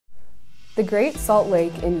The Great Salt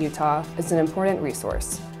Lake in Utah is an important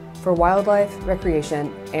resource for wildlife,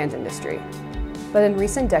 recreation, and industry. But in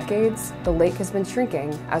recent decades, the lake has been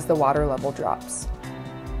shrinking as the water level drops.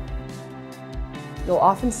 You'll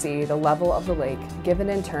often see the level of the lake given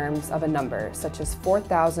in terms of a number such as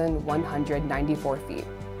 4,194 feet.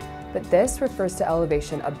 But this refers to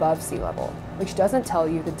elevation above sea level, which doesn't tell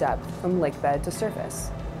you the depth from lakebed to surface.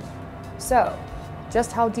 So,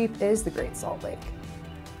 just how deep is the Great Salt Lake?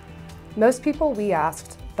 Most people we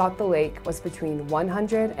asked thought the lake was between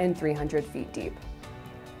 100 and 300 feet deep.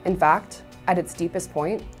 In fact, at its deepest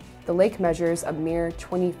point, the lake measures a mere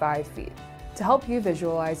 25 feet. To help you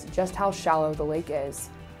visualize just how shallow the lake is,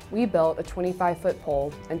 we built a 25-foot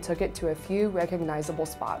pole and took it to a few recognizable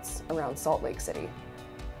spots around Salt Lake City.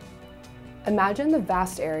 Imagine the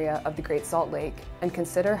vast area of the Great Salt Lake and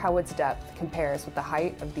consider how its depth compares with the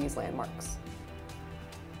height of these landmarks.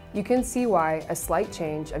 You can see why a slight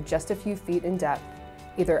change of just a few feet in depth,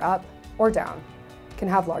 either up or down, can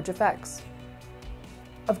have large effects.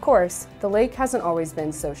 Of course, the lake hasn't always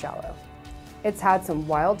been so shallow. It's had some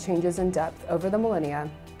wild changes in depth over the millennia,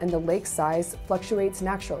 and the lake's size fluctuates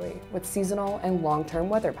naturally with seasonal and long-term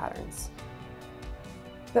weather patterns.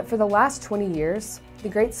 But for the last 20 years, the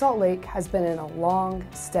Great Salt Lake has been in a long,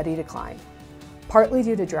 steady decline, partly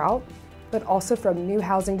due to drought, but also from new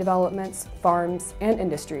housing developments, farms, and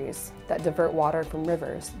industries that divert water from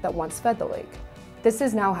rivers that once fed the lake. This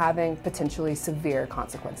is now having potentially severe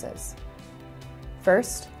consequences.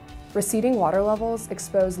 First, receding water levels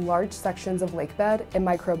expose large sections of lakebed and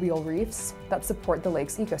microbial reefs that support the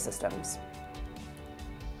lake's ecosystems.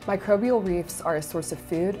 Microbial reefs are a source of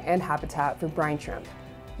food and habitat for brine shrimp,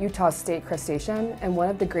 Utah's state crustacean and one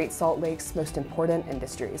of the Great Salt Lake's most important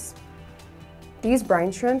industries. These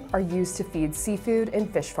brine shrimp are used to feed seafood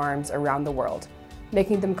and fish farms around the world,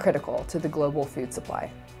 making them critical to the global food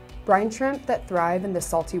supply. Brine shrimp that thrive in the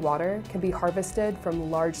salty water can be harvested from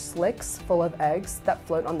large slicks full of eggs that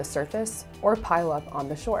float on the surface or pile up on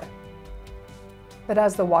the shore. But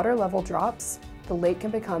as the water level drops, the lake can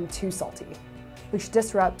become too salty, which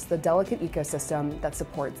disrupts the delicate ecosystem that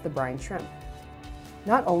supports the brine shrimp.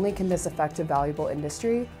 Not only can this affect a valuable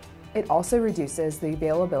industry, it also reduces the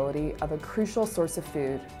availability of a crucial source of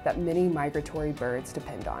food that many migratory birds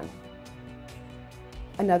depend on.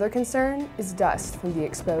 Another concern is dust from the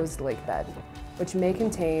exposed lakebed, which may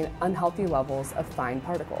contain unhealthy levels of fine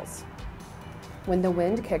particles. When the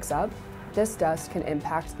wind kicks up, this dust can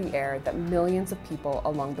impact the air that millions of people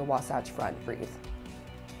along the Wasatch Front breathe.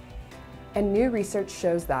 And new research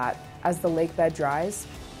shows that, as the lakebed dries,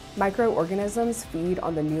 microorganisms feed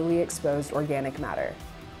on the newly exposed organic matter.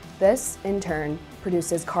 This, in turn,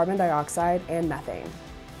 produces carbon dioxide and methane,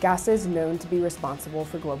 gases known to be responsible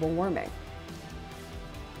for global warming.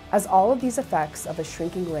 As all of these effects of a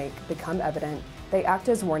shrinking lake become evident, they act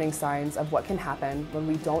as warning signs of what can happen when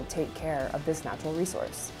we don't take care of this natural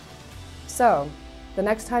resource. So, the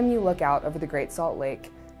next time you look out over the Great Salt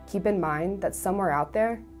Lake, keep in mind that somewhere out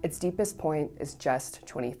there, its deepest point is just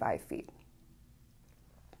 25 feet.